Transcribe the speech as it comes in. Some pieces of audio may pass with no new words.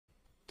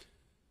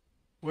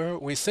Where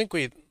we think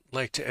we'd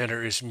like to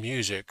enter is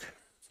music.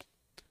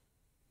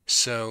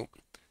 So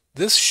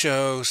this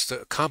shows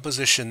the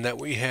composition that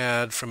we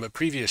had from a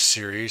previous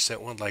series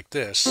that went like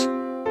this.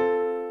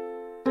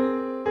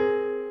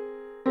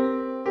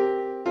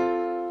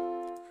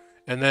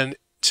 And then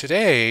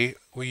today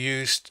we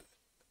used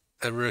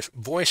a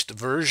voiced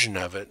version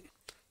of it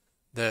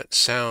that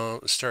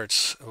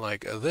starts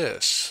like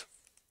this.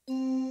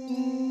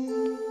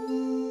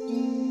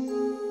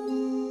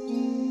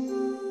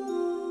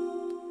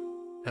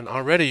 And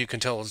already you can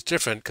tell it's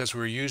different because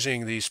we're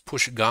using these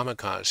push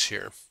gamakas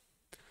here.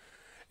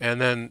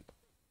 And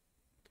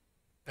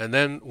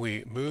then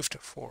we moved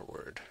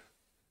forward.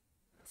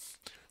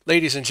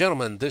 Ladies and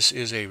gentlemen, this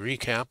is a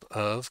recap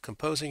of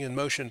Composing in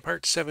Motion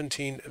Part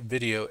 17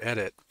 Video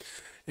Edit.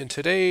 In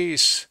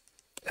today's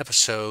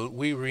episode,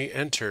 we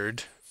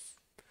re-entered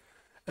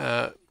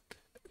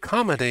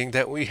commenting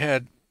that we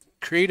had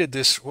created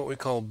this, what we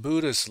call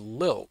Buddha's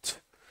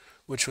Lilt,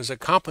 which was a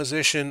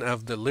composition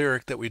of the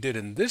lyric that we did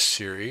in this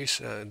series.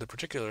 The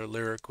particular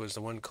lyric was the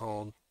one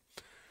called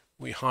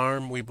We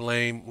Harm, We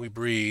Blame, We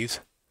Breathe,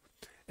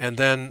 and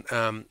then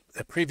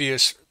a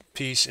previous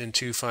piece in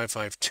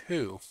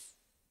 2552.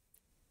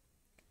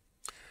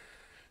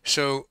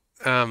 So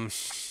that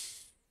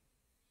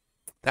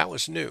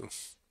was new.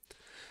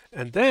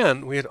 And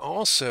then we had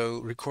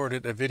also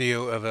recorded a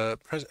video of a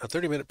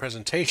 30-minute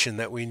presentation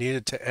that we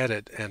needed to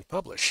edit and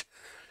publish.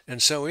 And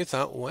so we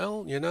thought,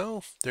 well, you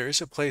know, there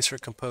is a place for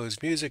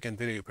composed music and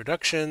video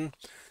production.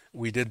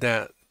 We did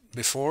that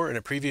before in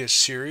a previous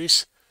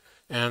series.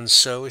 And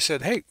so we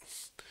said, hey,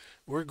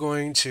 we're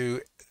going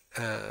to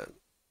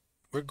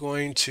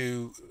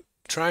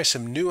try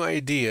some new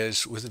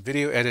ideas with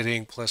video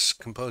editing plus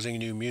composing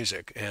new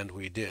music, and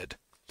we did.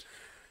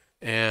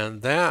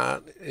 And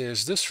that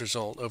is this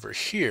result over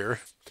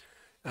here.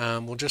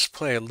 We'll just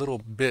play a little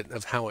bit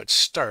of how it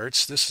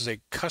starts. This is a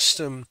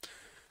custom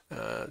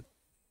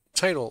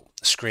title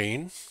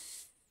screen.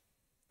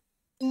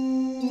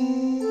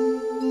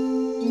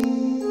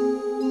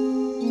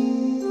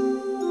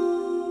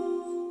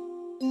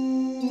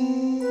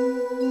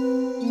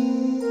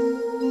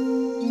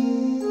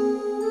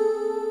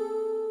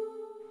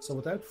 So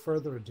without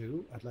further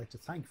ado, I'd like to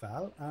thank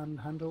Val and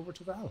hand over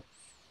to Val.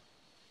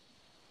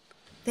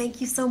 Thank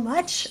you so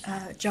much,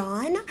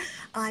 John.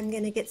 I'm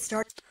going to get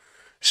started.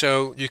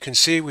 So you can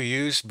see we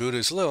used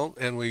Buddha's Lilt,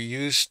 and we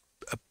used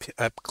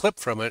a clip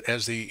from it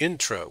as the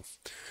intro.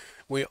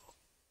 We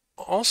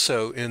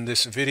also, in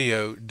this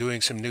video,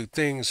 doing some new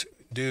things,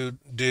 did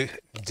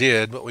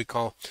what we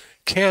call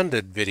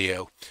candid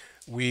video.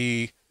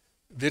 We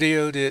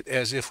videoed it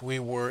as if we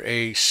were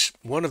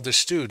one of the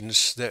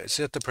students that's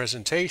at the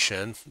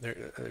presentation.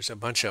 There's a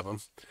bunch of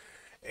them,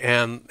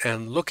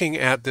 and looking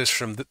at this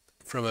from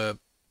a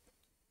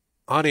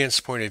audience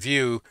point of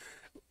view,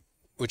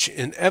 which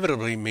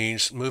inevitably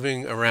means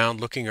moving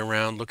around, looking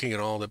at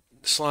all the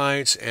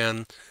slides,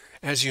 and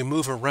as you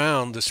move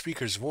around, the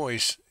speaker's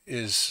voice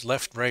is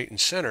left, right, and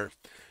center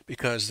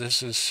because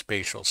this is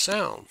spatial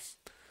sound.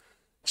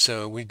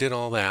 So we did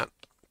all that.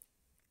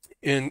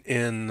 In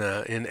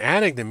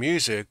adding the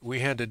music,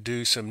 we had to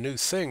do some new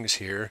things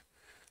here.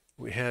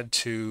 We had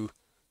to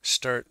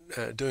start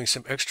doing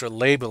some extra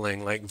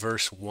labeling, like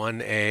verse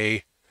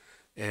 1A,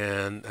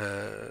 and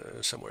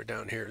somewhere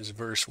down here is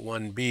verse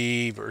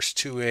 1B, verse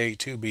 2A,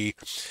 2B,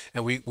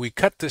 and we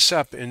cut this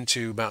up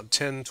into about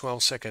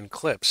 10-12 second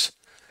clips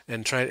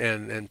and tried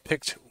and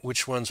picked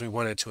which ones we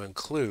wanted to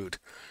include.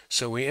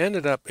 So we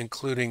ended up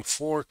including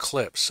 4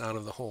 clips out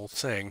of the whole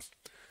thing.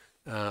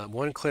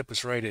 One clip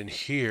is right in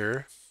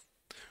here,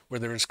 where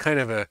there was kind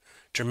of a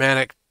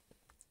dramatic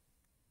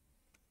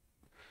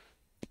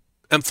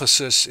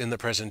emphasis in the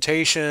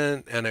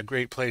presentation and a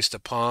great place to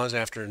pause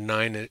after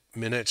 9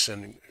 minutes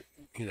and,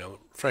 you know,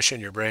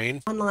 freshen your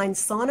brain. Online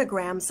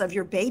sonograms of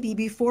your baby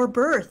before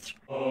birth.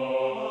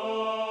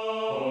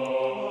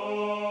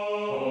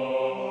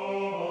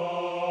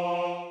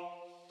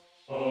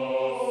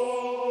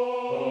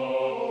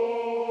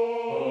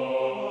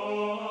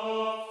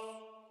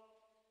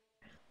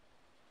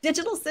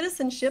 Digital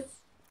citizenship.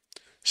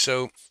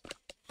 So,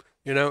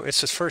 you know, it's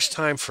the first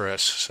time for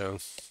us, so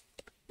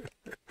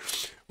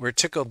we're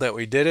tickled that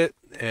we did it,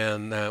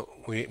 and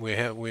we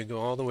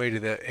go all the way to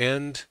the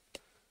end.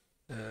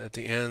 At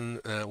the end,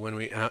 when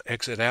we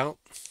exit out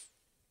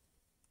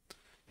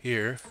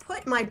here,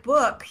 Put my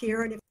book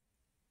here, and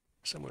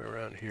somewhere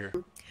around here,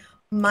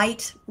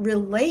 might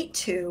relate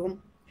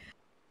to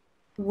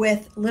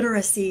with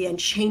literacy and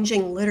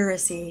changing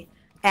literacy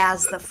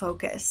as the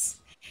focus.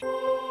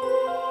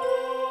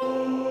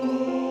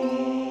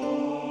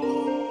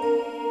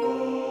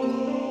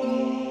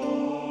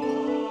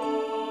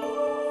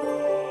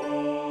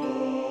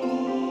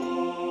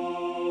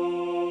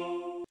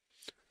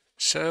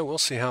 So we'll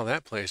see how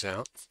that plays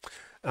out.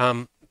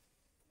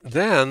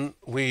 Then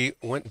we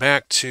went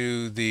back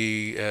to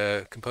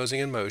the Composing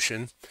in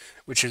Motion,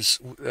 which is,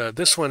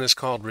 this one is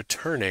called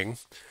Returning.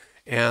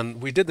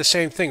 And we did the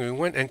same thing. We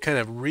went and kind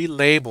of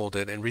relabeled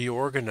it and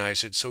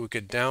reorganized it so we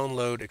could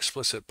download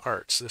explicit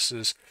parts. This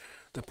is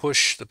the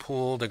push, the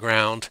pull, the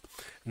ground.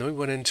 And then we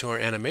went into our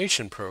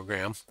animation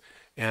program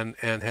and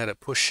had a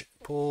push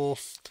pull,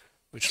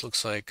 which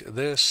looks like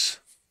this.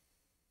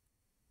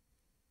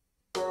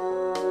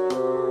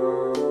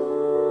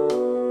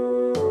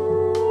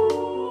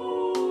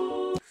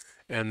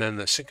 And then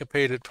the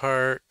syncopated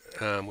part,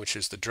 which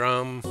is the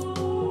drum,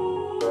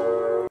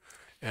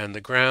 and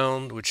the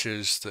ground, which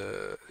is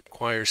the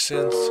choir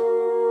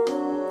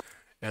synth,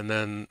 and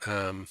then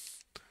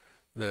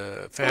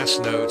the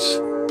fast notes,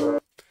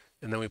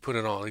 and then we put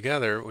it all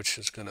together, which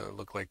is going to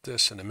look like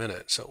this in a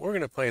minute. So we're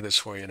going to play this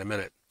for you in a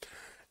minute.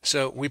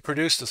 So we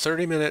produced a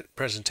 30-minute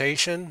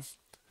presentation,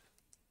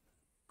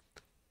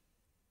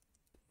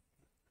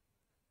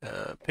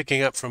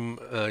 picking up from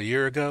a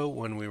year ago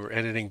when we were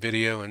editing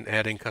video and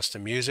adding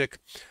custom music.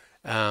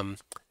 And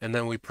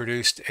then we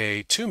produced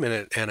a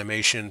 2-minute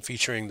animation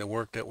featuring the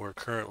work that we're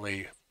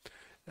currently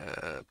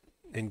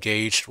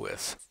engaged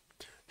with.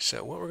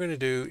 So what we're going to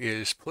do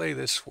is play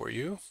this for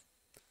you,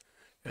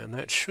 and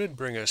that should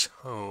bring us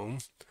home.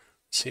 Let's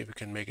see if we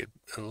can make it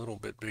a little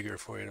bit bigger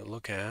for you to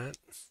look at.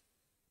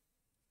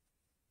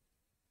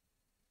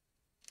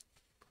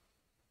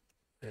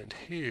 And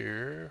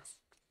here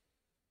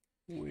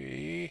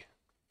we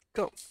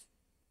go.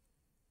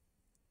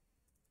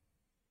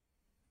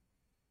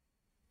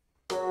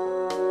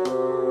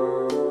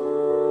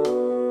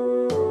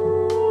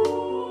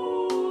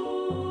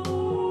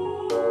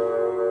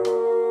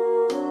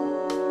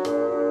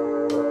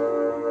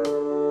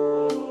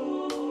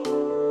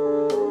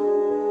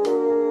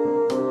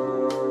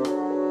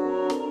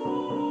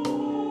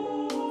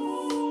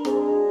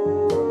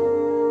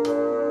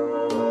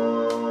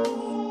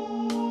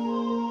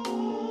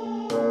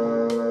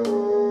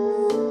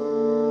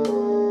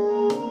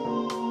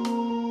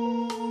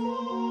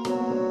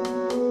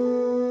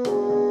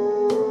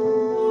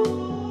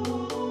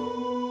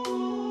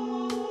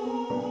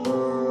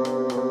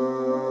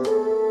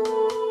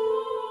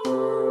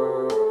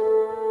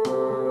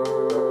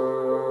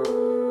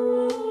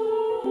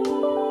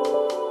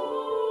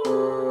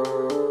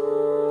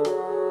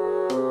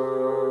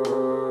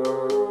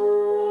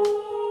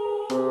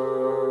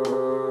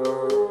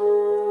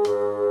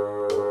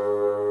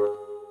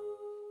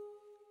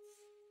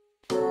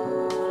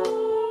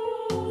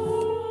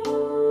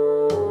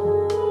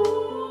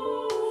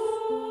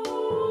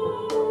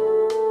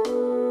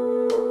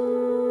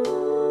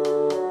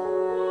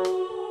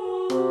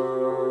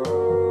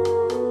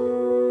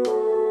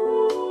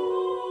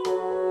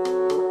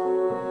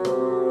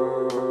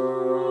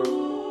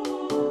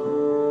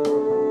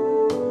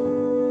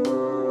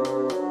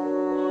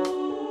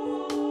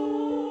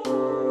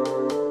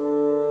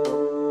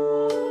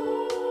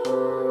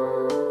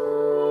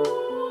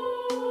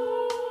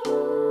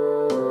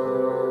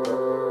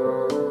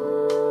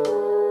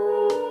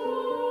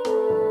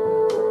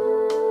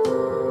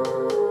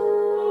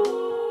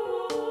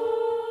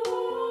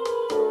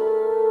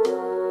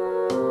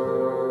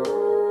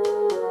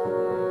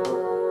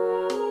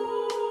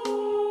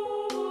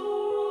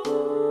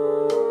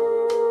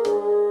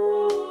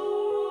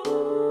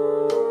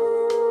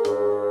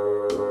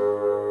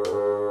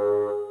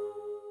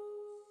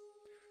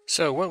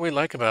 So what we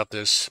like about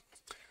this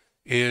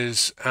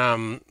is,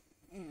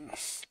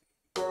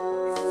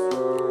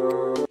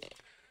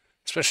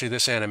 especially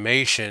this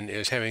animation,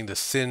 is having the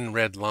thin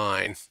red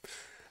line.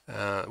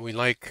 We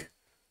like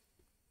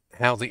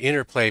how the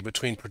interplay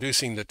between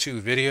producing the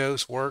two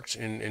videos worked,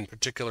 in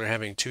particular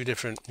having two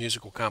different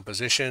musical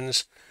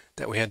compositions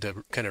that we had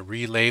to kind of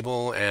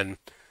relabel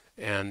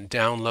and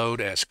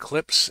download as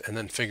clips and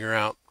then figure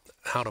out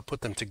how to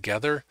put them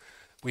together.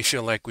 We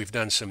feel like we've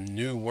done some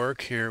new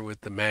work here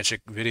with the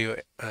Magic Video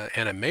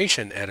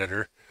Animation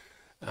Editor,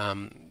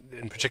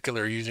 in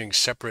particular using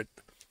separate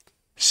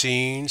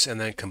scenes and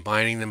then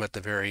combining them at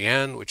the very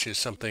end, which is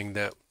something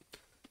that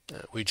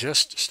we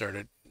just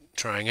started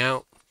trying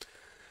out,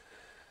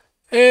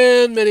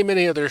 and many,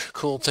 many other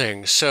cool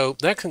things. So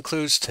that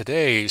concludes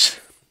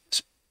today's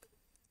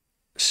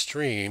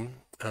stream.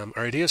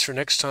 Our ideas for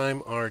next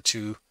time are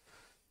to,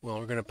 well,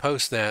 we're going to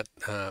post that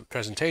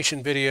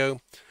presentation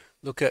video,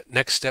 look at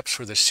next steps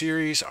for the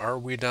series. Are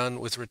we done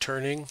with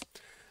returning?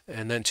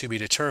 And then to be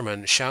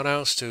determined. Shout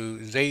outs to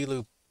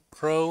Zelu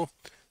Pro,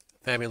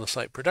 Fabulous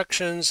Light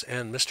Productions,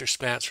 and Mr.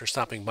 Spatz for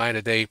stopping by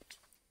today.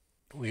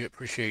 We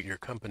appreciate your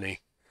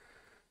company.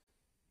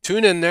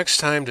 Tune in next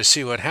time to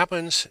see what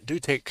happens. Do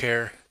take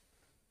care.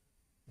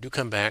 Do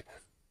come back.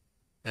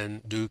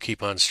 And do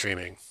keep on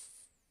streaming.